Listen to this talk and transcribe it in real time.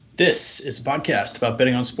This is a podcast about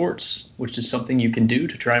betting on sports, which is something you can do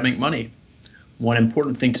to try and make money. One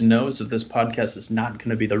important thing to know is that this podcast is not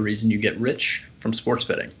going to be the reason you get rich from sports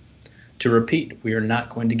betting. To repeat, we are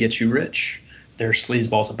not going to get you rich. There are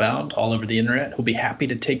sleazeballs abound all over the internet who'll be happy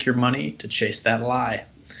to take your money to chase that lie.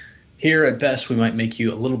 Here at best, we might make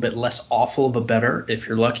you a little bit less awful of a bettor if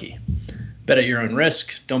you're lucky. Bet at your own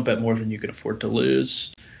risk. Don't bet more than you can afford to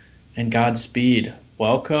lose. And Godspeed.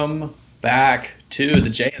 Welcome back to the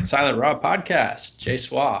Jay and Silent Rob podcast. Jay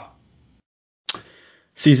Swa.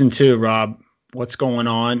 Season 2, Rob. What's going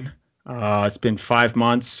on? It's been 5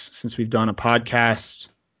 months since we've done a podcast.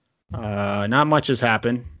 Not much has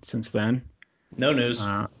happened since then. No news.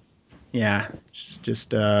 Yeah,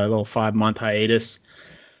 just a little 5-month hiatus.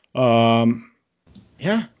 Yeah,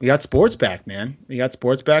 we got sports back, man. We got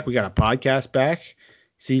sports back. We got a podcast back.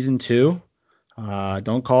 Season 2.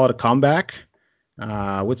 Don't call it a comeback.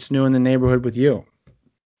 What's new in the neighborhood with you?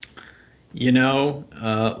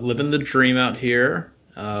 Living the dream out here.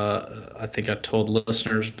 I think I told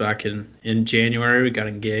listeners back in January we got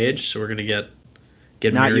engaged, so we're gonna get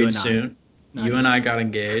Not married you and soon. I. You and I got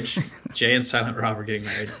engaged. Jay and Silent Rob are getting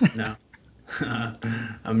married. No,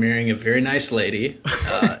 I'm marrying a very nice lady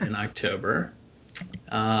in October.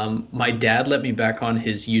 My dad let me back on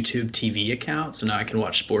his YouTube TV account, so now I can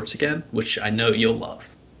watch sports again, which I know you'll love.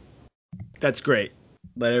 That's great.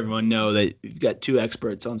 Let everyone know that you've got 2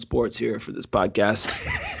 experts on sports here for this podcast.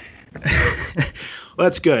 Well,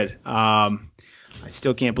 that's good. I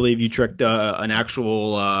still can't believe you tricked an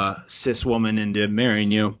actual cis woman into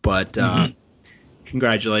marrying you, but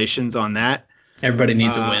congratulations on that. Everybody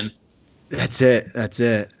needs a win. That's it.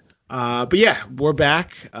 But yeah, we're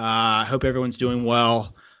back. I hope everyone's doing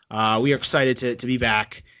well. We are excited to be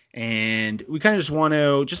back. And we kind of just want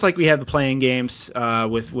to, just like we have the playing games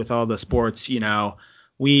with all the sports,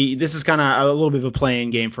 this is kind of a little bit of a playing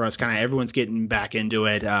game for us. Kind of everyone's getting back into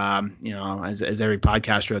it. As every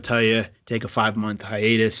podcaster will tell you, take a 5-month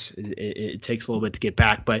hiatus. It takes a little bit to get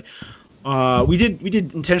back, but we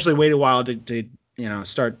did intentionally wait a while to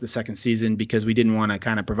start the second season because we didn't want to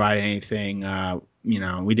kind of provide anything.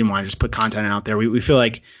 We didn't want to just put content out there. We feel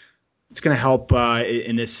like it's going to help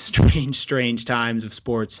in this strange times of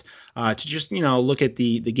sports to just, look at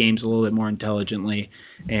the games a little bit more intelligently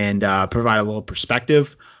and provide a little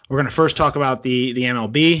perspective. We're going to first talk about the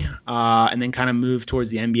MLB and then kind of move towards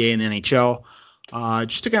the NBA and the NHL.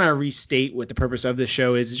 Just to kind of restate what the purpose of this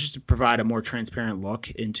show is just to provide a more transparent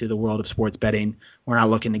look into the world of sports betting. We're not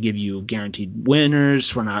looking to give you guaranteed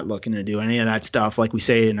winners. We're not looking to do any of that stuff like we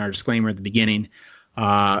say in our disclaimer at the beginning.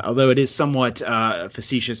 Although it is somewhat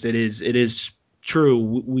facetious, it is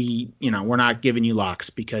true. We're not giving you locks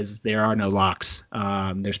because there are no locks.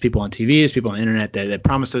 There's people on TV, there's people on the internet that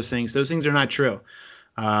promise those things. Those things are not true.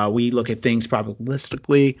 We look at things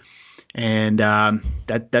probabilistically, and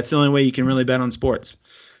that's the only way you can really bet on sports.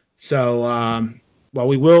 So while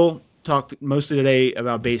we will talk mostly today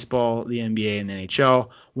about baseball, the NBA, and the NHL,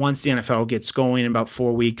 once the NFL gets going in about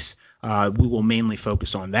 4 weeks, we will mainly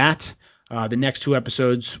focus on that. The next 2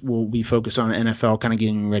 episodes will be focused on NFL, kind of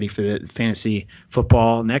getting ready for the fantasy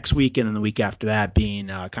football next week, and then the week after that being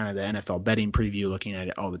kind of the NFL betting preview, looking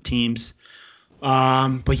at all the teams.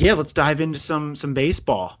 But yeah, let's dive into some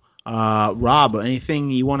baseball. Rob,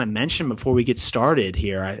 anything you want to mention before we get started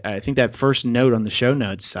here? I think that first note on the show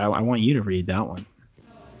notes, I want you to read that one.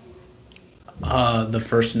 The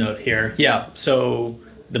first note here. Yeah, so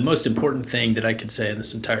the most important thing that I could say in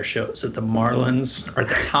this entire show is that the Marlins are at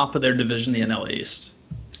the top of their division, the NL East.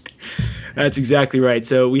 That's exactly right.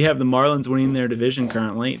 So we have the Marlins winning their division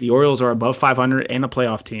currently. The Orioles are above 500 and a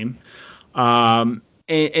playoff team.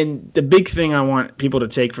 And the big thing I want people to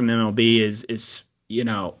take from the MLB is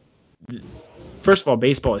first of all,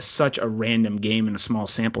 baseball is such a random game in a small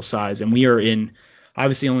sample size, and we are in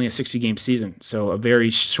obviously only a 60-game season, so a very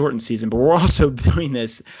shortened season. But we're also doing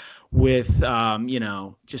this with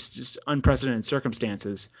just unprecedented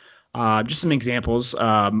circumstances. Just some examples.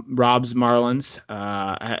 Rob's Marlins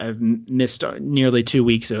have missed nearly 2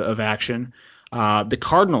 weeks of action. The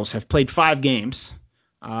Cardinals have played 5 games,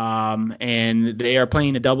 and they are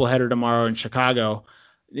playing a doubleheader tomorrow in Chicago.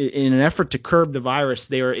 In an effort to curb the virus,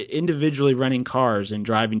 they are individually renting cars and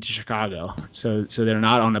driving to Chicago, so they're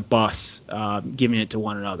not on a bus giving it to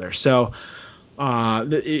one another. So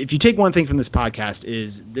if you take one thing from this podcast,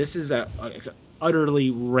 this is a utterly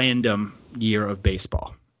random year of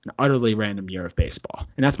baseball. An utterly random year of baseball.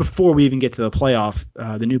 And that's before we even get to the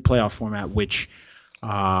new playoff format, which,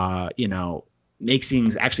 makes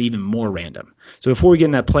things actually even more random. So before we get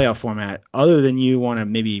in that playoff format, other than you want to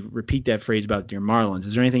maybe repeat that phrase about your Marlins,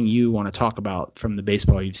 is there anything you want to talk about from the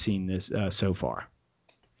baseball you've seen this so far?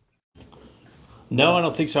 No, I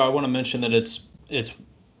don't think so. I want to mention that it's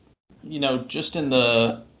just in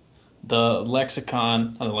the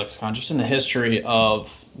lexicon, not the lexicon, just in the history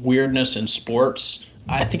of weirdness in sports.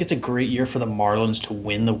 I think it's a great year for the Marlins to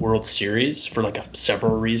win the World Series for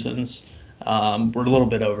several reasons. We're a little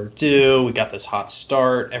bit overdue. We got this hot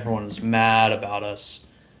start. Everyone's mad about us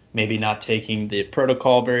maybe not taking the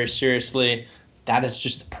protocol very seriously. That is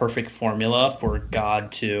just the perfect formula for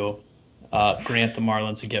God to grant the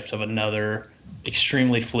Marlins a gift of another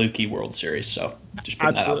extremely fluky World Series. So just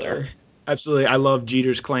putting that out there. Absolutely. I love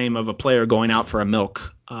Jeter's claim of a player going out for a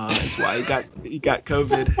milk. That's why he got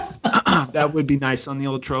COVID. That would be nice on the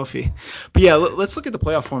old trophy. But yeah, let's look at the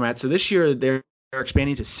playoff format. So this year they're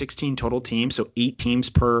expanding to 16 total teams, so 8 teams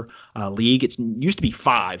per league. It used to be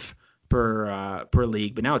 5 per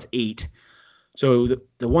league, but now it's 8. So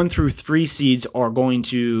the 1 through 3 seeds are going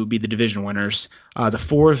to be the division winners. The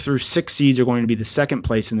 4 through 6 seeds are going to be the second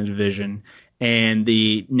place in the division. And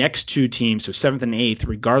the next 2 teams, so 7th and 8th,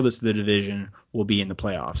 regardless of the division, will be in the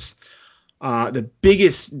playoffs. The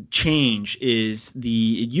biggest change is it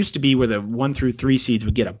used to be where the 1 through 3 seeds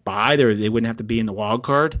would get a bye. They wouldn't have to be in the wild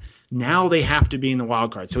card. Now they have to be in the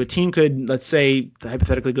wild card. So a team could, let's say,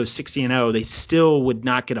 hypothetically go 60-0. They still would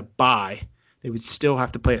not get a bye. They would still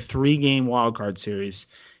have to play a 3-game wild card series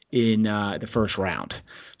in the first round.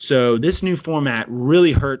 So this new format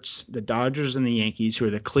really hurts the Dodgers and the Yankees, who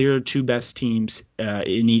are the clear 2 best teams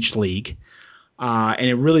in each league. And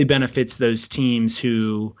it really benefits those teams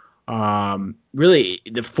who really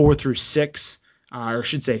the 4 through 6, or I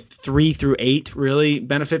should say 3 through 8 really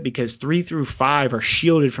benefit, because 3 through 5 are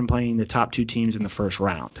shielded from playing the top 2 teams in the first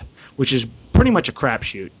round, which is pretty much a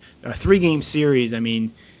crapshoot. A 3-game series, I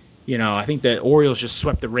mean, I think the Orioles just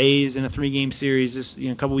swept the Rays in a 3-game series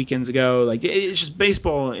a couple weekends ago. Like, it's just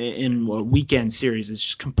baseball in a weekend series is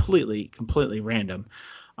just completely random.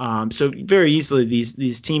 So very easily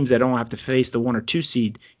these teams that don't have to face the 1 or 2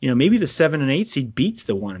 seed, maybe the 7 and 8 seed beats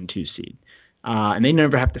the 1 and 2 seed, and they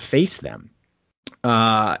never have to face them.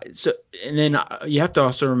 And then you have to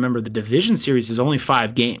also remember the division series is only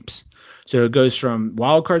 5 games. So it goes from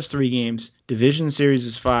wild cards 3 games, division series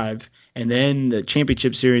is 5, and then the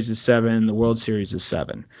championship series is 7, the World Series is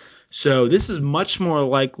 7. So this is much more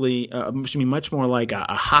like a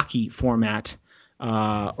hockey format,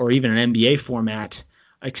 or even an NBA format,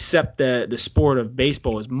 except that the sport of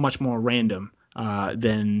baseball is much more random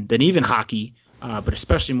than even hockey, but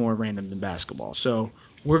especially more random than basketball. So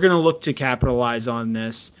we're going to look to capitalize on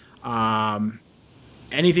this.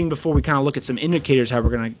 Anything before we kind of look at some indicators how we're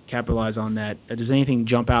going to capitalize on that? Does anything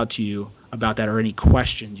jump out to you about that, or any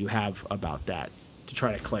questions you have about that to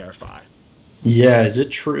try to clarify? Yeah, is it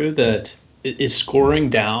true that is scoring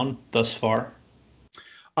down thus far?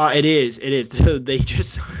 It is. They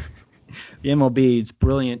just the MLB's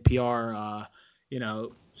brilliant PR,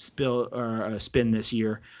 spin this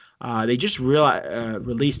year. They just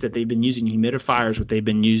released that they've been using humidifiers, what they've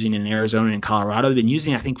been using in Arizona and Colorado. They've been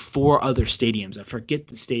using, I think, 4 other stadiums. I forget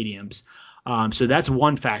the stadiums. So that's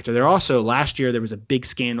one factor. Last year there was a big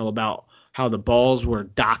scandal about how the balls were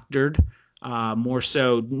doctored, more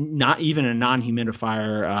so not even in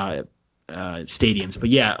non-humidifier stadiums. But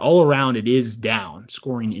yeah, all around it is down.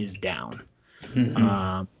 Scoring is down.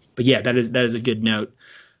 Mm-hmm. But yeah, that is a good note.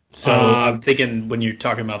 So I'm thinking when you're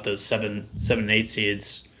talking about those 7 and 8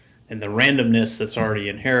 seeds and the randomness that's already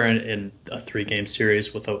inherent in a 3-game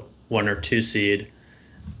series with a 1 or 2 seed,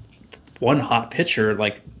 one hot pitcher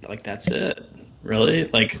like that's it, really.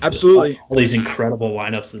 Like, absolutely, all these incredible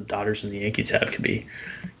lineups the Dodgers and the Yankees have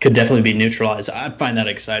could definitely be neutralized. I find that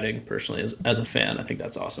exciting personally as a fan. I think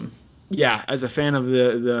that's awesome. Yeah, as a fan of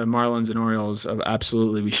the Marlins and Orioles,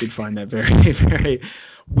 absolutely, we should find that very, very.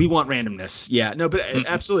 We want randomness. Yeah, no, but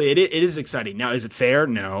absolutely, it is exciting. Now, is it fair?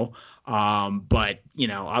 No. But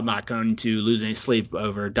I'm not going to lose any sleep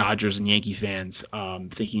over Dodgers and Yankee fans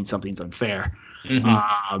thinking something's unfair.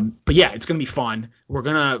 Mm-hmm. But yeah, it's going to be fun. We're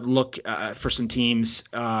going to look for some teams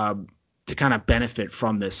to kind of benefit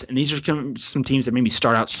from this. And these are some teams that maybe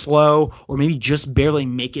start out slow or maybe just barely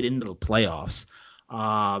make it into the playoffs.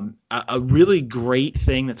 A really great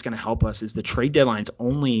thing that's going to help us is the trade deadline's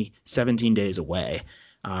only 17 days away.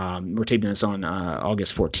 We're taping this on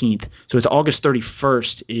August 14th, so it's August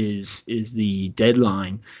 31st is the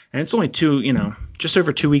deadline, and it's only just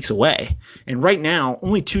over 2 weeks away. And right now,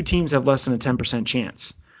 only 2 teams have less than a 10%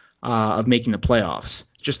 chance of making the playoffs.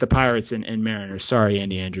 Just the Pirates and Mariners. Sorry,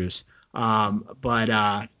 Andy Andrews.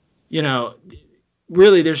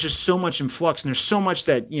 Really, there's just so much in flux, and there's so much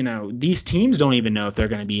that, these teams don't even know if they're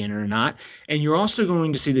going to be in or not. And you're also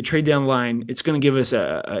going to see the trade deadline. It's going to give us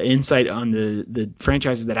a insight on the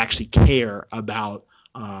franchises that actually care about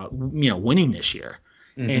winning this year.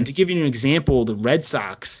 Mm-hmm. And to give you an example, the Red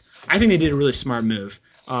Sox, I think they did a really smart move.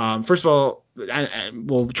 First of all,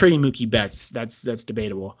 trading Mookie Betts, that's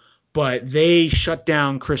debatable. But they shut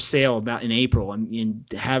down Chris Sale about in April and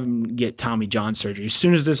have him get Tommy John surgery. As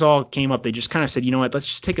soon as this all came up, they just kind of said, you know what, let's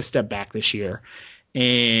just take a step back this year.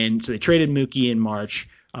 And so they traded Mookie in March.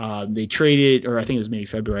 They traded, or I think it was maybe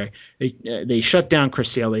February. They shut down Chris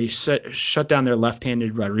Sale. They shut down their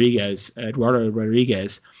left-handed Eduardo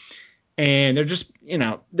Rodriguez. And they're just,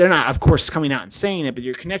 they're not, of course, coming out and saying it, but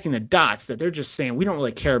you're connecting the dots that they're just saying we don't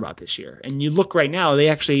really care about this year. And you look right now, they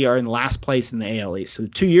actually are in last place in the AL East. So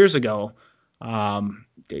 2 years ago,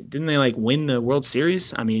 didn't they win the World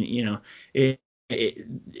Series? I mean, it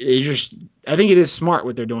just, I think it is smart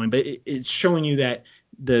what they're doing, but it's showing you that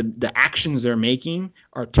the actions they're making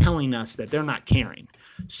are telling us that they're not caring.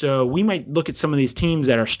 So we might look at some of these teams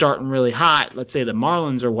that are starting really hot, let's say the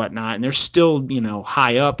Marlins or whatnot, and they're still,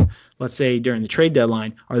 high up, let's say during the trade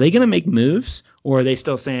deadline. Are they going to make moves, or are they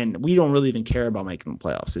still saying we don't really even care about making the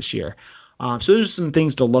playoffs this year? So there's some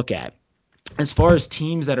things to look at. As far as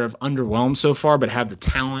teams that have underwhelmed so far but have the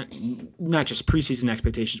talent, not just preseason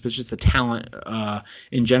expectations, but just the talent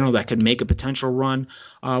in general that could make a potential run,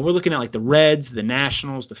 we're looking at the Reds, the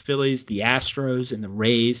Nationals, the Phillies, the Astros, and the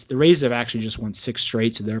Rays. The Rays have actually just won 6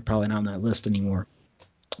 straight, so they're probably not on that list anymore.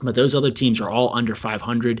 But those other teams are all under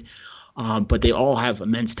 500, but they all have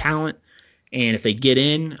immense talent. And if they get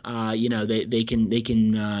in, they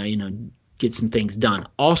can get some things done.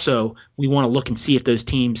 Also, we want to look and see if those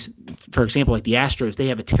teams, for example, like the Astros, they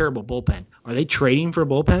have a terrible bullpen. Are they trading for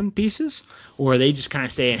bullpen pieces, or are they just kind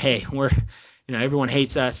of saying, hey, we're, everyone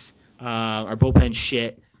hates us, our bullpen's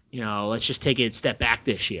shit, let's just take a step back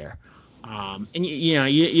this year. And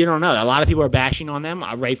you don't know. A lot of people are bashing on them,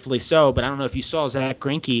 rightfully so. But I don't know if you saw Zach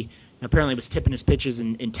Greinke apparently was tipping his pitches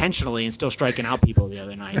intentionally and still striking out people the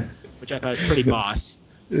other night, which I thought was pretty boss.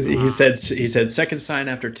 He said second sign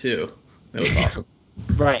after 2. It was awesome.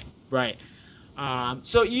 Right. But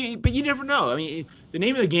you never know. I mean, the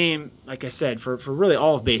name of the game, like I said, for really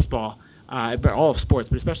all of baseball, but all of sports,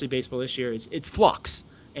 but especially baseball this year, it's flux.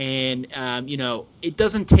 And it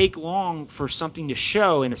doesn't take long for something to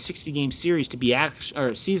show in a 60-game series to be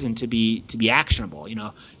season to be actionable.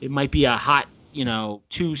 It might be a hot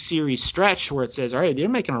 2-series stretch where it says, all right, they're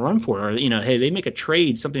making a run for it, or hey, they make a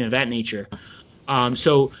trade, something of that nature.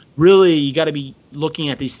 So really, you got to be looking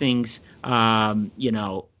at these things,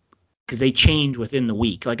 because they change within the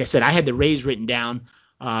week. Like I said, I had the Rays written down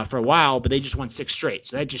for a while, but they just won 6 straight.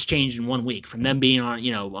 So that just changed in 1 week from them being on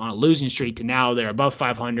a losing streak to now they're above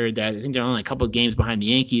 500. That I think they're only a couple of games behind the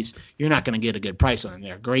Yankees. You're not going to get a good price on them.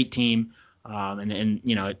 They're a great team,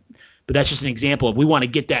 but that's just an example of we want to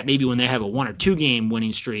get that maybe when they have a 1 or 2 game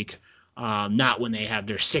winning streak. Not when they have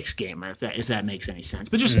their 6th game, if that makes any sense.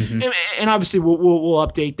 But just and obviously we'll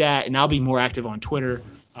update that, and I'll be more active on Twitter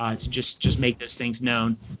to just make those things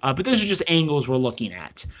known. But those are just angles we're looking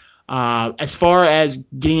at. As far as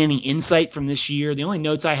getting any insight from this year, the only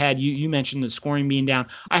notes I had, you mentioned the scoring being down.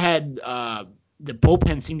 I had the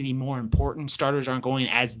bullpen seemed to be more important. Starters aren't going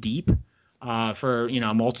as deep for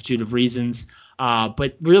a multitude of reasons.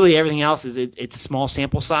 But really everything else is it's a small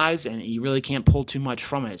sample size, and you really can't pull too much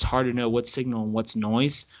from it. It's hard to know what's signal and what's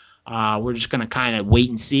noise. We're just going to kind of wait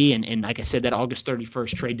and see. And like I said, that August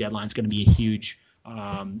 31st trade deadline is going to be a huge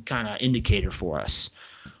kind of indicator for us.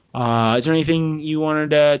 Is there anything you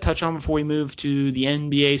wanted to touch on before we move to the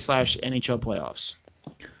NBA/NHL playoffs?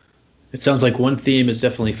 It sounds like one theme is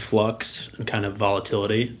definitely flux and kind of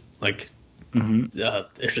volatility.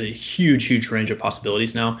 There's a huge range of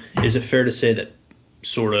possibilities now. Is it fair to say that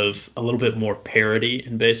sort of a little bit more parity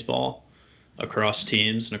in baseball across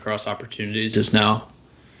teams and across opportunities is now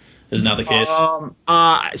the case?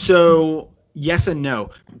 So yes and no.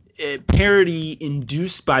 Parity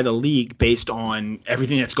induced by the league based on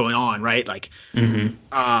everything that's going on, right?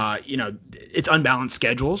 It's unbalanced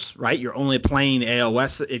schedules, right? You're only playing the AL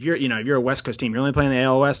West. If you're a West Coast team, you're only playing the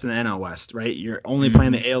AL West and the NL West, right? You're only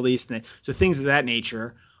playing the AL East, so things of that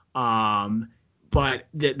nature. But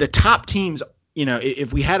the top teams,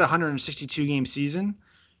 if we had a 162 game season,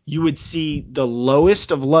 you would see the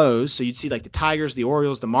lowest of lows. So you'd see the Tigers, the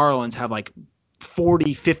Orioles, the Marlins have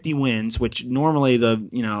 40, 50 wins, which normally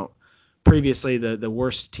previously the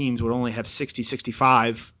worst teams would only have 60,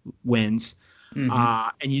 65 wins.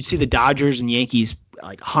 And you'd see the Dodgers and Yankees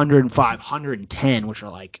 105, 110, which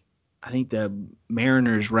are I think the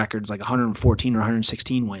Mariners record's 114 or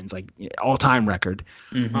 116 wins, all-time record.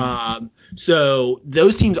 So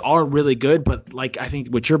those teams are really good, but I think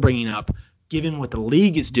what you're bringing up, given what the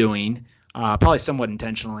league is doing, probably somewhat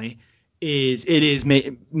intentionally, is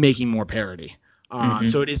making more parity.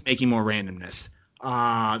 So it is making more randomness.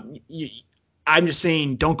 I'm just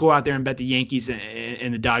saying, don't go out there and bet the Yankees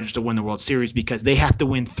and the Dodgers to win the World Series, because they have to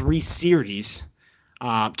win 3 series, 2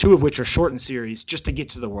 of which are shortened series, just to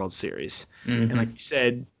get to the World Series. And like you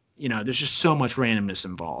said, there's just so much randomness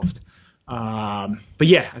involved. But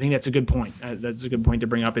yeah, I think that's a good point. That's a good point to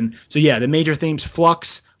bring up. And so yeah, the major themes: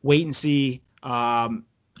 flux, wait and see.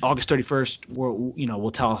 August 31st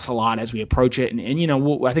will tell us a lot as we approach it. And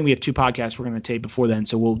I think we have 2 podcasts we're going to tape before then,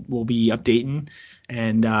 so we'll be updating.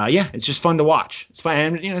 And yeah, it's just fun to watch. It's fun.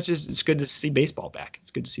 And, it's good to see baseball back.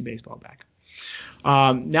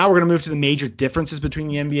 Now we're going to move to the major differences between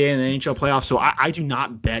the NBA and the NHL playoffs. So I do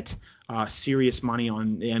not bet serious money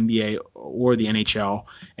on the NBA or the NHL,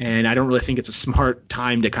 and I don't really think it's a smart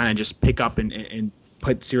time to kind of just pick up and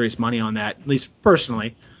put serious money on that, at least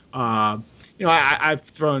personally. I've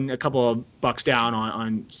thrown a couple of bucks down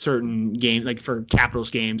on certain games, like for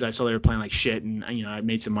Capitals games. I saw they were playing like shit, and I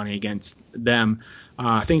made some money against them,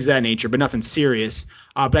 things of that nature, but nothing serious.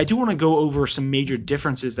 But I do want to go over some major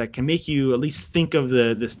differences that can make you at least think of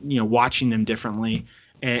the watching them differently,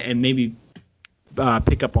 and maybe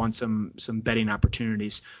pick up on some betting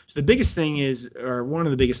opportunities. So the biggest thing is, or one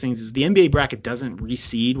of the biggest things is, the NBA bracket doesn't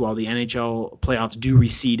reseed, while the NHL playoffs do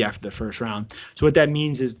reseed after the first round. So what that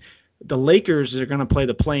means is the Lakers are going to play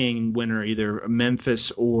the playing winner, either Memphis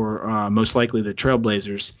or most likely the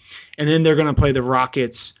Trailblazers, and then they're going to play the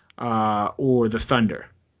Rockets or the Thunder.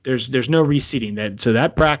 There's no reseeding. So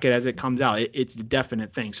that bracket, as it comes out, it's the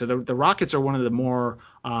definite thing. So the Rockets are one of the more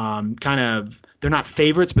they're not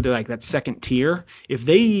favorites, but they're like that second tier. If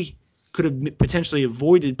they could have potentially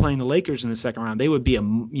avoided playing the Lakers in the second round, they would be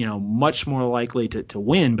much more likely to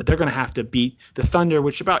win. But they're going to have to beat the Thunder,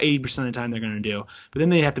 which about 80% of the time they're going to do. But then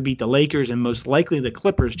they have to beat the Lakers and most likely the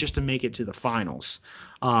Clippers just to make it to the finals.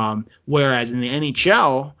 Whereas in the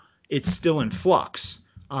NHL, it's still in flux.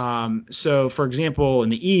 So, for example, in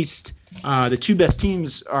the East, the 2 best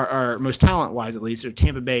teams are most talent-wise, at least, are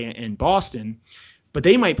Tampa Bay and Boston, but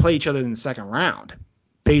they might play each other in the second round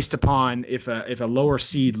based upon if a lower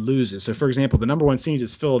seed loses. So, for example, the number 1 seed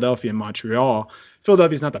is Philadelphia and Montreal.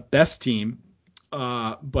 Philadelphia's not the best team,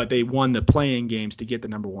 but they won the play-in games to get the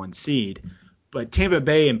number 1 seed. But Tampa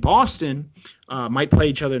Bay and Boston might play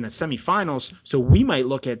each other in the semifinals, so we might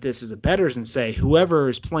look at this as a bettors and say whoever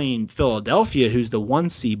is playing Philadelphia, who's the 1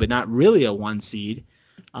 seed but not really a 1 seed,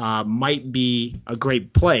 might be a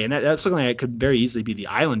great play. And that's looking like it could very easily be the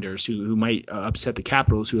Islanders, who might upset the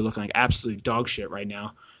Capitals, who are looking like absolute dog shit right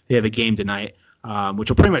now. They have a game tonight, which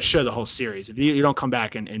will pretty much show the whole series if you don't come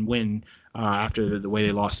back and win after the way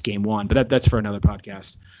they lost game 1. But that's for another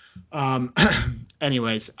podcast.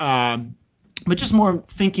 Anyways. But just more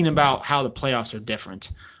thinking about how the playoffs are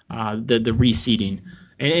different, the reseeding.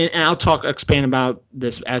 And I'll expand about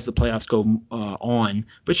this as the playoffs go on.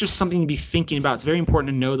 But it's just something to be thinking about. It's very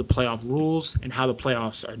important to know the playoff rules and how the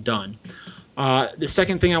playoffs are done. The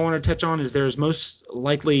second thing I want to touch on is there's most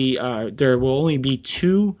likely there will only be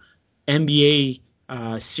 2 NBA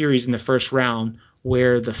series in the first round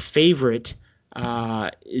where the favorite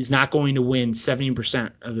is not going to win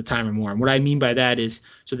 70% of the time or more. And what I mean by that is,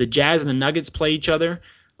 so the Jazz and the Nuggets play each other.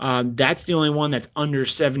 That's the only one that's under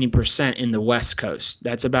 70% in the West Coast.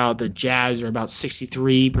 That's about, the Jazz are about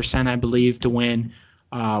 63%, I believe, to win.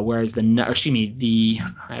 Whereas I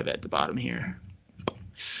have it at the bottom here.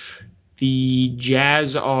 The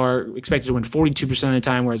Jazz are expected to win 42% of the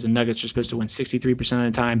time, whereas the Nuggets are supposed to win 63%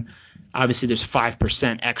 of the time. Obviously, there's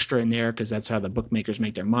 5% extra in there because that's how the bookmakers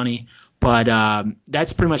make their money. But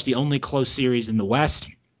that's pretty much the only close series in the West.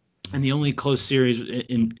 And the only close series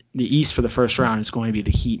in the East for the first round is going to be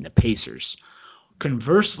the Heat and the Pacers.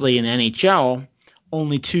 Conversely, in the NHL,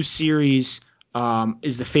 only 2 series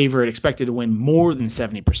is the favorite expected to win more than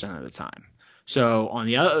 70% of the time. So on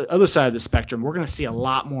the other side of the spectrum, we're going to see a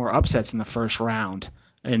lot more upsets in the first round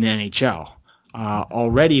in the NHL.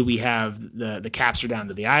 Already we have the Caps are down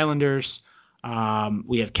to the Islanders.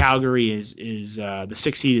 We have Calgary is the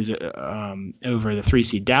 6 seed is over the 3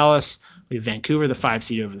 seed Dallas. We have Vancouver, the 5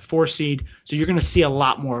 seed, over the 4 seed. So you're going to see a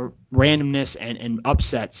lot more randomness and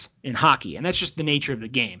upsets in hockey, and that's just the nature of the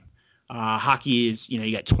game. Hockey is,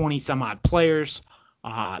 you got 20 some odd players.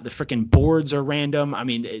 The freaking boards are random. I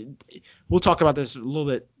mean, we'll talk about this a little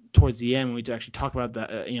bit towards the end when we actually talk about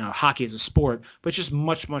the hockey as a sport, but it's just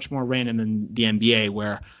much, much more random than the NBA,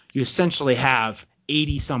 where you essentially have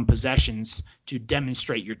 80 some possessions to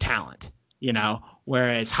demonstrate your talent.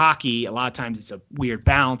 Whereas hockey, a lot of times it's a weird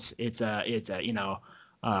bounce, it's a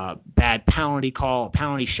bad penalty call, a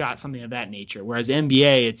penalty shot, something of that nature. Whereas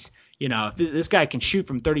NBA, it's if this guy can shoot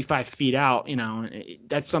from 35 feet out,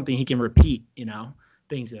 that's something he can repeat,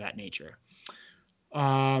 things of that nature.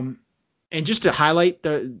 And just to highlight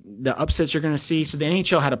the upsets you're going to see, so the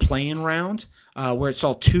NHL had a play-in round where it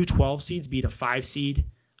saw two 12 seeds beat a 5 seed.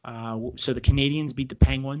 So the Canadiens beat the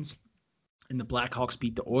Penguins, and the Blackhawks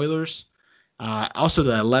beat the Oilers. Also,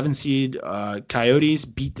 the 11 seed Coyotes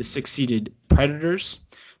beat the 6-seeded Predators.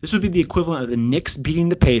 This would be the equivalent of the Knicks beating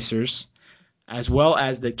the Pacers, as well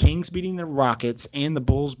as the Kings beating the Rockets and the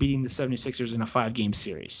Bulls beating the 76ers in a 5-game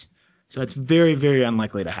series. So that's very, very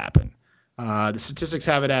unlikely to happen. The statistics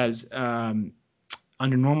have it as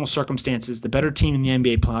under normal circumstances, the better team in the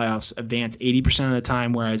NBA playoffs advance 80% of the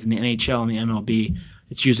time, whereas in the NHL and the MLB,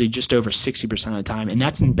 it's usually just over 60% of the time, and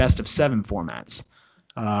that's in best of 7 formats.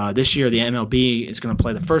 This year, the MLB is going to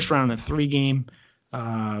play the first round in a 3-game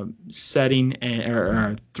setting,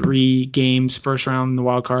 or 3 games first round in the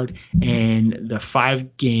wild card, and the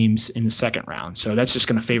 5 games in the second round. So that's just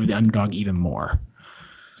going to favor the underdog even more.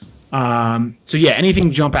 So yeah,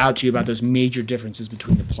 anything jump out to you about those major differences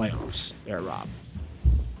between the playoffs there, Rob?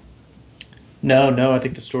 No, I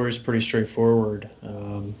think the story is pretty straightforward.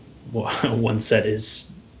 One set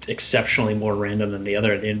is exceptionally more random than the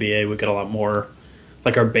other. In the NBA, we get a lot more,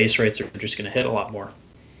 like our base rates are just going to hit a lot more.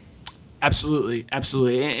 Absolutely.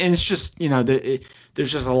 And it's just,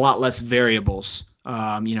 there's just a lot less variables.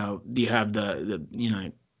 You have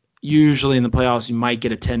usually in the playoffs you might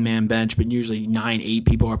get a 10-man bench, but usually 9-8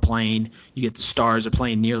 people are playing. You get the stars are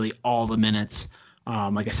playing nearly all the minutes.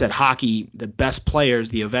 Like I said, hockey, the best players,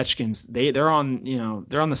 the Ovechkins, they're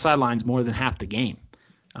on the sidelines more than half the game.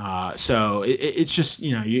 So it's just,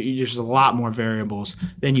 there's just a lot more variables.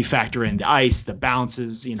 Then you factor in the ice, the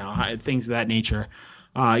bounces, things of that nature.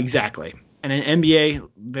 Exactly. And in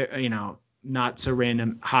NBA, not so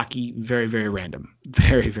random. Hockey, very, very random.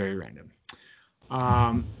 Very, very random.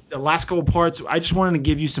 The last couple parts, I just wanted to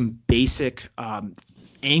give you some basic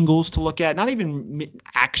angles to look at. Not even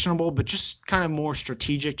actionable, but just kind of more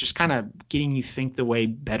strategic, just kind of getting you think the way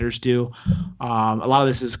bettors do. A lot of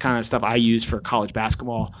this is kind of stuff I use for college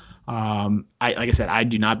basketball. Like I said, I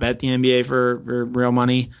do not bet the NBA for real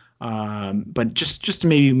money. But just to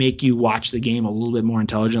maybe make you watch the game a little bit more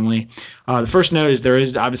intelligently. The first note is there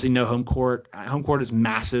is obviously no home court. Home court is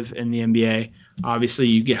massive in the NBA. Obviously,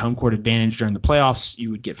 you get home court advantage during the playoffs.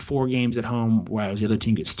 You would get 4 games at home, whereas the other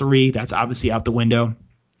team gets 3. That's obviously out the window.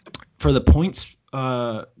 For the points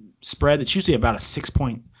spread, it's usually about a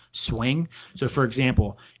 6-point swing. So, for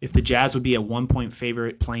example, if the Jazz would be a 1-point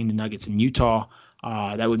favorite playing the Nuggets in Utah,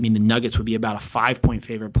 that would mean the Nuggets would be about a 5-point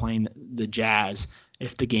favorite playing the Jazz.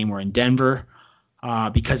 If the game were in Denver,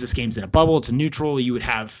 because this game's in a bubble, it's a neutral, you would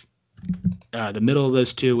have the middle of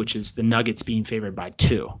those two, which is the Nuggets being favored by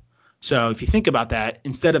 2. So if you think about that,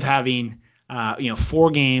 instead of having 4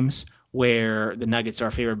 games where the Nuggets are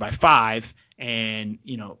favored by 5 and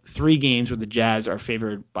 3 games where the Jazz are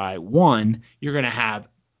favored by 1, you're going to have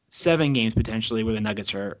 7 games potentially where the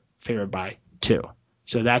Nuggets are favored by 2.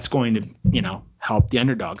 So that's going to help the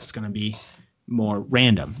underdog. It's going to be more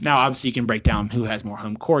random. Now, obviously, you can break down who has more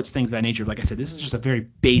home courts, things of that nature. Like I said, this is just a very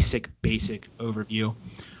basic overview.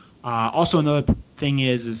 Also, another thing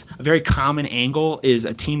is a very common angle is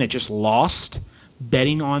a team that just lost,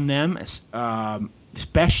 betting on them,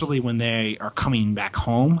 especially when they are coming back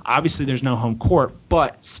home. Obviously, there's no home court,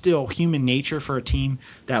 but still human nature for a team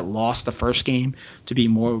that lost the first game to be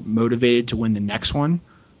more motivated to win the next one.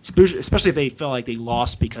 Especially if they feel like they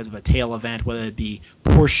lost because of a tail event, whether it be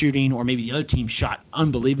poor shooting or maybe the other team shot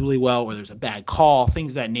unbelievably well or there's a bad call,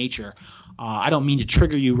 things of that nature. I don't mean to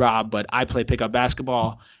trigger you, Rob, but I play pickup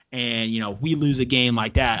basketball, and if we lose a game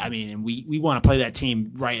like that, and we want to play that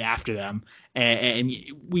team right after them, and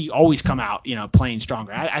we always come out playing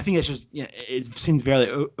stronger. I think it's just it seems very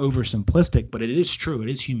oversimplistic, but it is true. It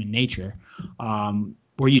is human nature.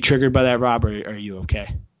 Were you triggered by that, Rob, or are you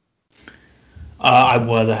okay? I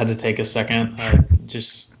had to take a second. I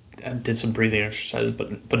did some breathing exercises,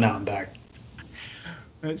 but now I'm back.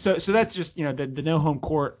 So that's just the no home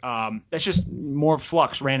court. That's just more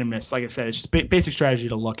flux, randomness. Like I said, it's just basic strategy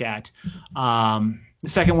to look at. The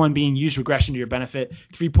second one being use regression to your benefit.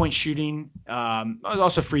 3-point shooting,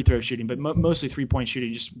 also free throw shooting, but mostly 3-point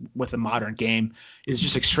shooting just with a modern game is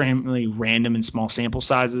just extremely random in small sample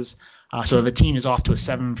sizes. So if a team is off to a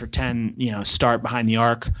 7 for 10, start behind the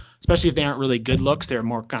arc, especially if they aren't really good looks, they're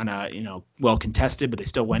more kind of, well contested, but they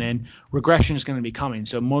still went in. Regression is going to be coming.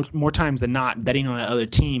 So more times than not, betting on the other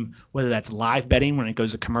team, whether that's live betting when it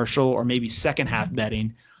goes to commercial or maybe second half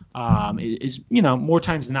betting, is more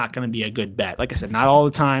times than not going to be a good bet. Like I said, not all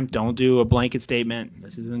the time. Don't do a blanket statement.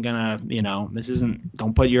 This isn't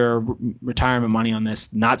don't put your retirement money on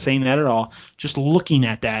this. Not saying that at all. Just looking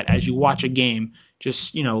at that as you watch a game.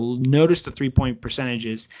 Just, notice the 3-point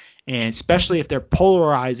percentages And especially if they're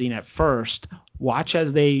polarizing at first, watch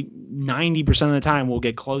as they 90% of the time will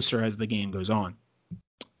get closer as the game goes on.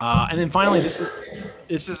 And then finally, this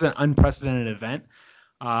is an unprecedented event.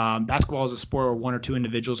 Basketball is a sport where one or two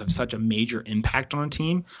individuals have such a major impact on a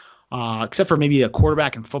team. Except for maybe a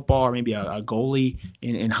quarterback in football or maybe a goalie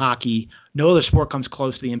in hockey, no other sport comes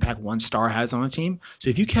close to the impact one star has on a team. So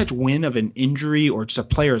if you catch wind of an injury or just a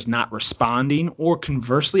player is not responding, or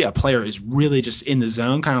conversely, a player is really just in the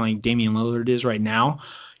zone, kind of like Damian Lillard is right now,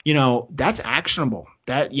 that's actionable.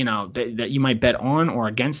 That that you might bet on or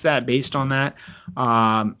against that based on that.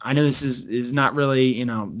 I know this is not really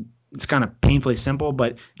it's kind of painfully simple,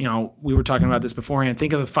 but we were talking about this beforehand.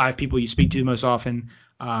 Think of the 5 people you speak to most often.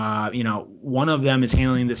 One of them is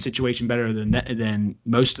handling the situation better than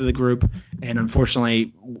most of the group, and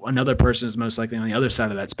unfortunately, another person is most likely on the other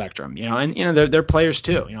side of that spectrum. And they're players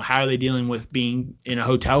too. How are they dealing with being in a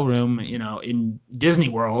hotel room? In Disney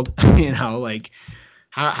World. Like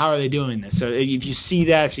how are they doing this? So if you see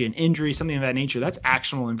that, if you see an injury, something of that nature, that's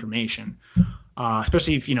actionable information.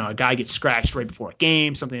 Especially if a guy gets scratched right before a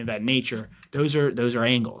game, something of that nature. Those are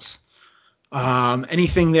angles.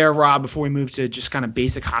 Anything there, Rob, before we move to just kind of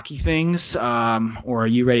basic hockey things, or are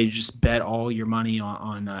you ready to just bet all your money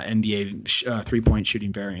on NBA 3-point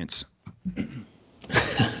shooting variants?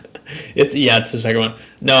 It's the second one.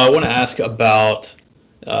 No, I want to ask about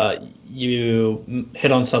you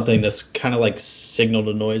hit on something that's kind of like signal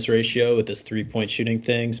to noise ratio with this 3-point shooting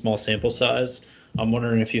thing, small sample size. I'm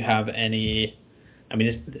wondering if you have any. I mean,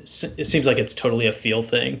 it seems like it's totally a feel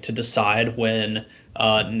thing to decide when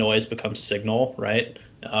noise becomes signal, right?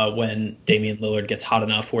 When Damian Lillard gets hot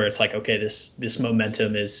enough where it's like, okay, this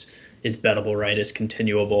momentum is bettable, right? Is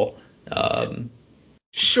continuable.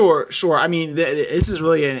 Sure. I mean, this is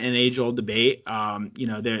really an age-old debate.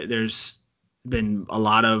 There's been a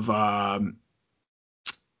lot of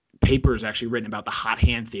papers actually written about the hot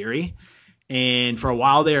hand theory. And for a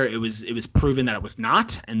while there, it was proven that it was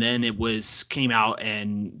not, and then came out,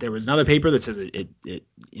 and there was another paper that says it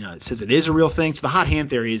says it is a real thing. So the hot hand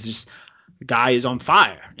theory is just the guy is on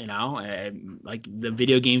fire, and like the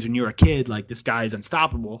video games when you were a kid, like this guy is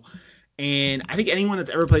unstoppable. And I think anyone that's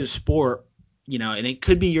ever played a sport, and it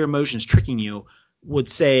could be your emotions tricking you, would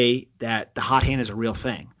say that the hot hand is a real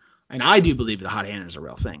thing, and I do believe the hot hand is a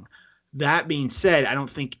real thing. That being said, I don't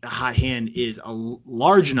think a hot hand is a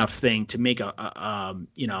large enough thing to make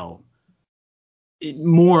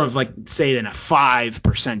more of like say than a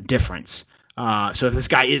 5% difference. So if this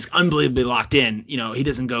guy is unbelievably locked in, he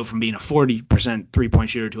doesn't go from being a 40% 3-point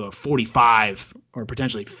shooter to a 45 or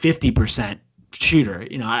potentially 50% shooter.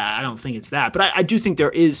 I don't think it's that, but I do think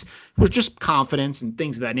there is, with just confidence and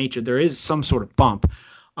things of that nature, there is some sort of bump.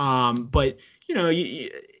 But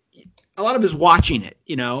a lot of it is watching it.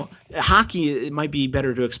 Hockey, it might be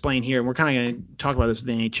better to explain here, and we're kind of going to talk about this with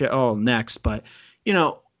the NHL next. But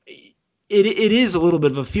it is a little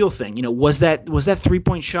bit of a feel thing. Was that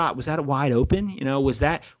 3-point shot? Was that a wide open? Was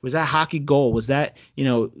that hockey goal? Was that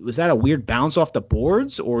a weird bounce off the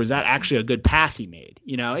boards, or was that actually a good pass he made?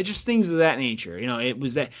 It's just things of that nature. It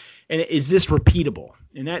was that, and is this repeatable?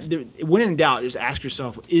 And that, when in doubt, just ask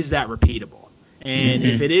yourself, is that repeatable? And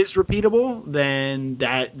if it is repeatable, then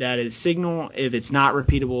that is signal. If it's not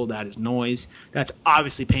repeatable, that is noise. That's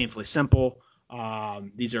obviously painfully simple.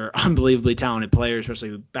 These are unbelievably talented players,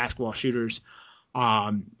 especially basketball shooters.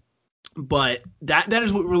 But that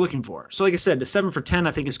is what we're looking for. So like I said, the 7 for 10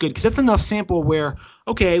 I think is good because that's enough sample where,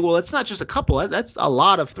 okay, well, it's not just a couple. That's a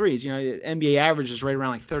lot of threes. NBA average is right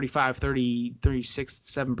around like 35, 30, 36,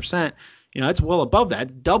 7%. That's well above that.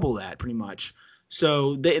 It's double that pretty much.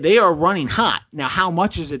 So they are running hot. Now, how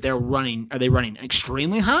much is it they're running? Are they running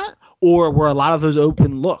extremely hot, or were a lot of those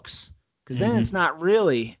open looks? Because then it's not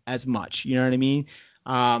really as much. You know what I mean?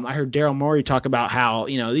 I heard Daryl Morey talk about how,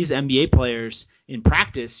 these NBA players in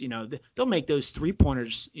practice, they'll make those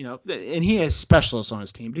 3-pointers, and he has specialists on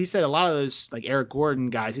his team. But he said a lot of those, like Eric Gordon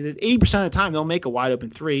guys, he said 80% of the time they'll make a wide open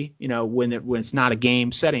 3, when it's not a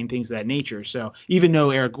game setting, things of that nature. So even though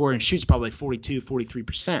Eric Gordon shoots probably 42,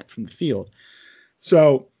 43% from the field.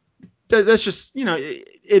 So that's just,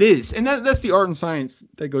 it is. And that's the art and science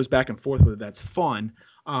that goes back and forth with it. That's fun.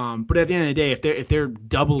 But at the end of the day, if they're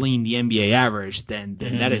doubling the NBA average, then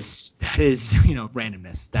that is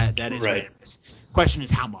randomness. That is right. Randomness. Question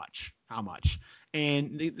is how much?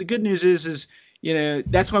 And the good news is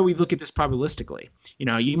that's why we look at this probabilistically.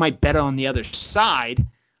 You might bet on the other side,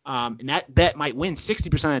 and that bet might win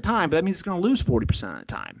 60% of the time, but that means it's going to lose 40% of the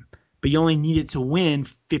time. But you only need it to win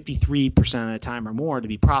 53% of the time or more to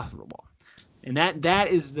be profitable. And that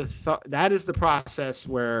is the process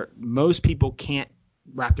where most people can't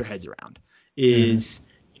wrap their heads around is,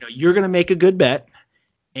 you're going to make a good bet,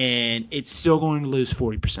 and it's still going to lose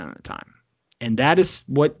 40% of the time. And that is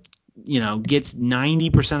what, gets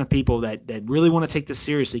 90% of people that really want to take this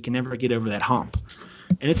seriously can never get over that hump.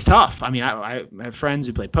 And it's tough. I mean, I have friends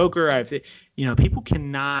who play poker. People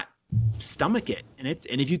cannot stomach it. And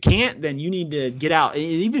if you can't, then you need to get out.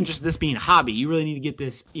 Even just this being a hobby, you really need to get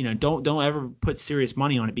this, don't ever put serious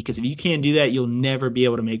money on it, because if you can't do that, you'll never be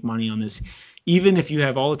able to make money on this. Even if you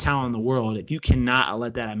have all the talent in the world, if you cannot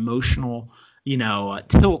let that emotional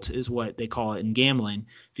tilt is what they call it in gambling.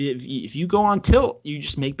 If you go on tilt, you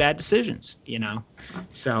just make bad decisions,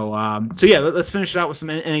 So yeah, let's finish it out with some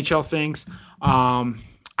NHL things.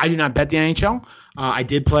 I do not bet the NHL. I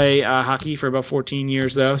did play hockey for about 14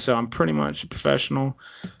 years though, so I'm pretty much a professional.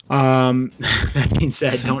 That being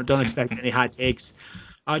said, don't expect any hot takes.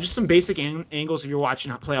 Just some basic angles if you're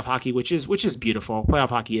watching playoff hockey, which is beautiful. Playoff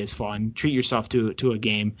hockey is fun. Treat yourself to a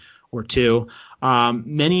game or two.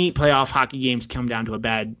 Many playoff hockey games come down to a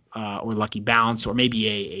bad or lucky bounce, or maybe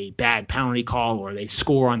a bad penalty call, or they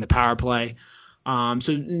score on the power play.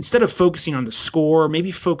 So instead of focusing on the score,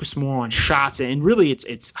 maybe focus more on shots, and really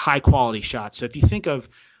it's high quality shots. So if you think of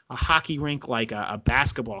a hockey rink like a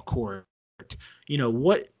basketball court,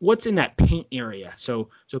 what's in that paint area? So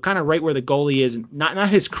kind of right where the goalie is, not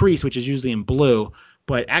his crease, which is usually in blue,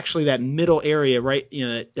 but actually that middle area, right?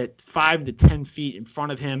 That 5 to 10 feet in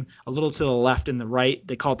front of him, a little to the left and the right.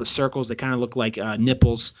 They call it the circles. They kind of look like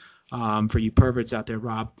nipples for you perverts out there,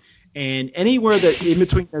 Rob. And anywhere that in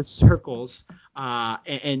between those circles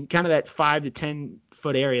and kind of that 5 to 10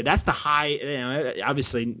 foot area, that's the high.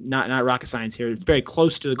 Obviously not rocket science here. It's very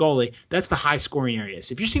close to the goalie. That's the high scoring area.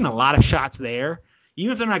 So if you're seeing a lot of shots there,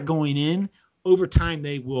 even if they're not going in, over time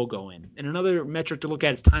they will go in. And another metric to look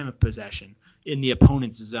at is time of possession in the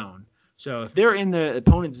opponent's zone. So if they're in the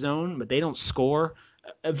opponent's zone but they don't score,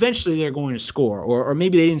 eventually they're going to score, or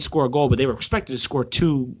maybe they didn't score a goal, but they were expected to score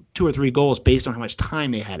two or three goals based on how much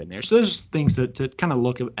time they had in there. So there's things to kind of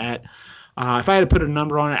look at. If I had to put a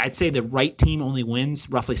number on it, I'd say the right team only wins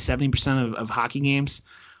roughly 70% of hockey games.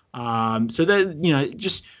 So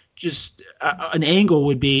that, just an angle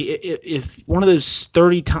would be if one of those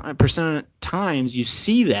 30% of times you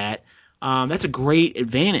see that, that's a great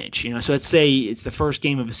advantage. So let's say it's the first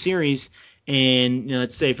game of a series, and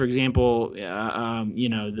let's say, for example,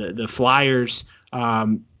 the Flyers,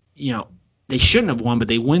 they shouldn't have won, but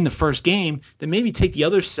they win the first game. Then maybe take the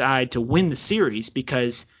other side to win the series,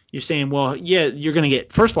 because you're saying, well, yeah, you're going to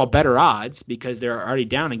get, first of all, better odds because they're already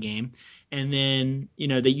down a game, and then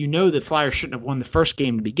that the Flyers shouldn't have won the first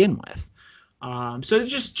game to begin with. So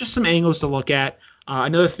just some angles to look at.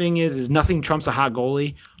 Another thing is nothing trumps a hot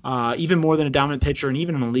goalie. Even more than a dominant pitcher, and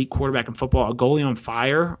even an elite quarterback in football, a goalie on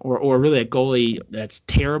fire, or really a goalie that's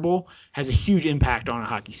terrible, has a huge impact on a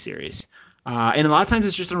hockey series. And a lot of times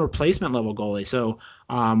it's just a replacement level goalie. So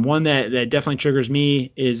one that definitely triggers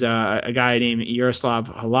me is a guy named Yaroslav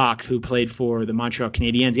Halak, who played for the Montreal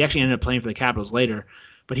Canadiens. He actually ended up playing for the Capitals later.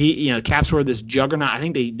 But Caps were this juggernaut. I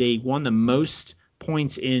think they won the most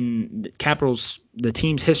points in the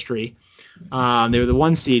team's history. They were the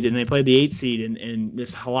 1 seed, and they played the 8 seed, and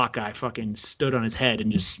this Halak guy fucking stood on his head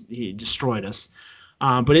and he destroyed us.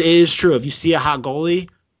 But it is true. If you see a hot goalie,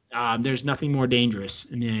 there's nothing more dangerous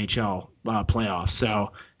in the NHL playoffs.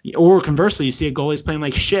 So, or conversely, you see a goalie's playing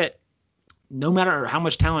like shit. No matter how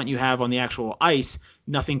much talent you have on the actual ice,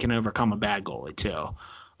 nothing can overcome a bad goalie too.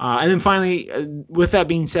 And then finally, with that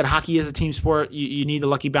being said, hockey is a team sport. You need the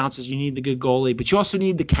lucky bounces, you need the good goalie, but you also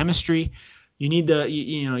need the chemistry. You need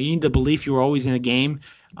you need the belief you're always in a game.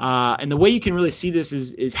 And the way you can really see this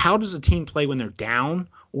is how does a team play when they're down,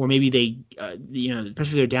 or maybe they especially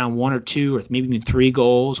if they're down 1 or 2 or maybe even 3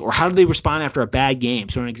 goals, or how do they respond after a bad game?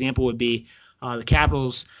 So an example would be the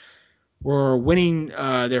Capitals were winning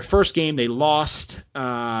their first game. They lost.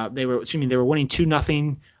 They were winning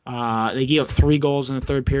 2-0. They gave up 3 goals in the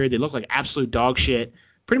third period. They looked like absolute dog shit.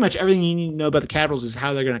 Pretty much everything you need to know about the Capitals is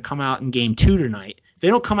how they're going to come out in game 2 tonight. If they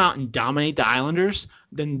don't come out and dominate the Islanders,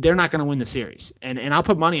 then they're not going to win the series. And I'll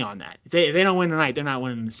put money on that. If they don't win tonight, they're not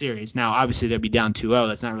winning the series. Now, obviously, they'll be down 2-0.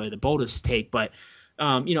 That's not really the boldest take. But,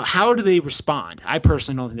 how do they respond? I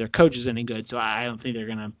personally don't think their coach is any good, so I don't think they're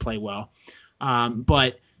going to play well.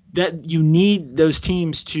 But that you need those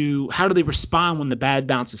teams to – how do they respond when the bad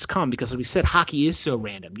bounces come? Because, like we said, hockey is so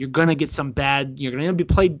random. You're going to get some bad – you're going to be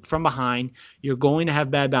played from behind. You're going to have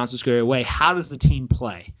bad bounces go your way. How does the team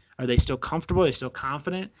play? Are they still comfortable? Are they still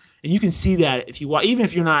confident? And you can see that if you watch, even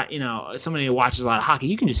if you're not, somebody who watches a lot of hockey,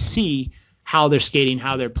 you can just see how they're skating,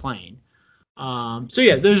 how they're playing. So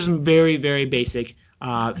yeah, those are some very, very basic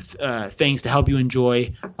things to help you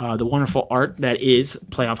enjoy the wonderful art that is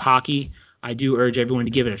playoff hockey. I do urge everyone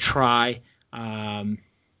to give it a try.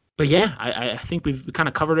 But yeah, I think we've kind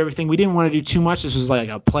of covered everything. We didn't want to do too much. This was like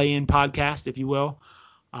a play-in podcast, if you will.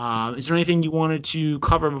 Is there anything you wanted to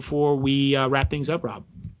cover before we wrap things up, Rob?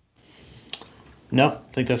 No,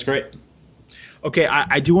 I think that's great. Okay,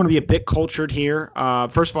 I do want to be a bit cultured here.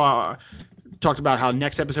 First of all, talked about how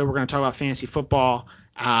next episode we're going to talk about fantasy football.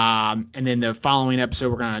 And then the following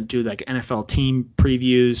episode we're going to do like NFL team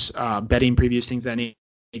previews, betting previews, things of that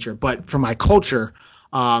nature. But for my culture,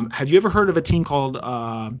 have you ever heard of a team called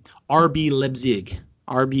RB Leipzig?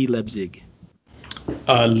 RB Leipzig.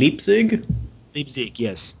 Leipzig? Leipzig,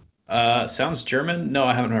 yes. Sounds German. No,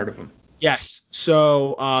 I haven't heard of them. Yes.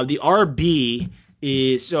 So the RB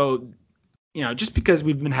is just because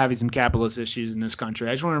we've been having some capitalist issues in this country,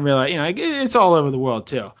 I just want to realize, it's all over the world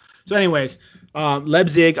too. So anyways,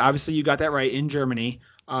 Leipzig, obviously you got that right, in Germany,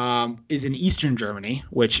 is in Eastern Germany,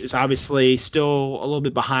 which is obviously still a little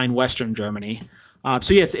bit behind Western Germany.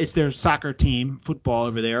 So yeah, it's their soccer team, football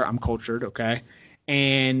over there. I'm cultured, okay?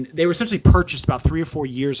 And they were essentially purchased about 3 or 4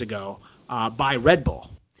 years ago by Red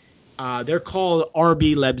Bull. They're called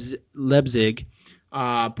RB Leipzig.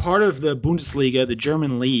 Part of the Bundesliga, the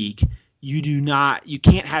German league. You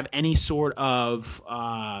can't have any sort of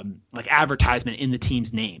like advertisement in the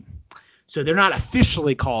team's name. So they're not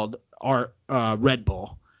officially called Red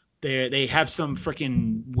Bull. They have some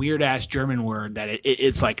freaking weird ass German word that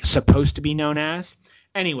it's like supposed to be known as.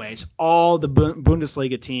 Anyways, all the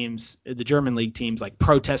Bundesliga teams, the German league teams, like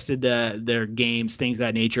protested their games, things of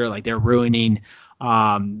that nature. Like they're ruining,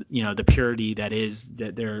 the purity that is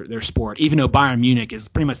their sport. Even though Bayern Munich is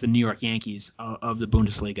pretty much the New York Yankees of the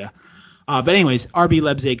Bundesliga. But anyways, RB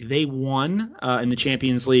Leipzig, they won in the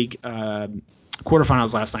Champions League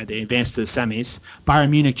quarterfinals last night. They advanced to the semis.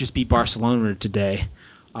 Bayern Munich just beat Barcelona today.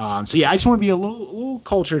 So yeah, I just want to be a little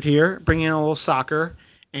cultured here, bring in a little soccer,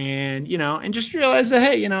 and and just realize that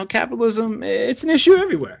hey, capitalism, it's an issue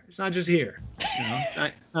everywhere. It's not just here.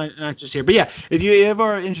 It's not just here. But yeah, if you ever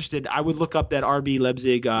are interested, I would look up that RB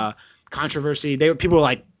Leipzig controversy. People were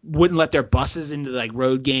like wouldn't let their buses into like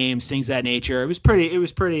road games, things of that nature. It was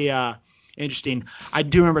pretty interesting. I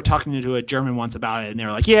do remember talking to a German once about it, and they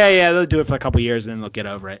were like, yeah, they'll do it for a couple years and then they'll get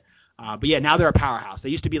over it. But yeah, now they're a powerhouse. They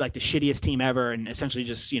used to be like the shittiest team ever and essentially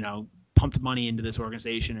just, pumped money into this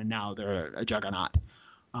organization, and now they're a juggernaut.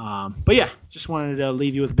 But yeah, just wanted to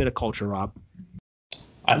leave you with a bit of culture, Rob.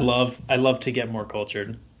 I love to get more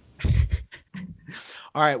cultured.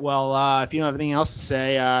 All right, well, if you don't have anything else to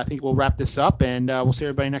say, I think we'll wrap this up, and we'll see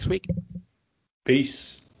everybody next week.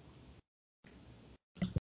 Peace.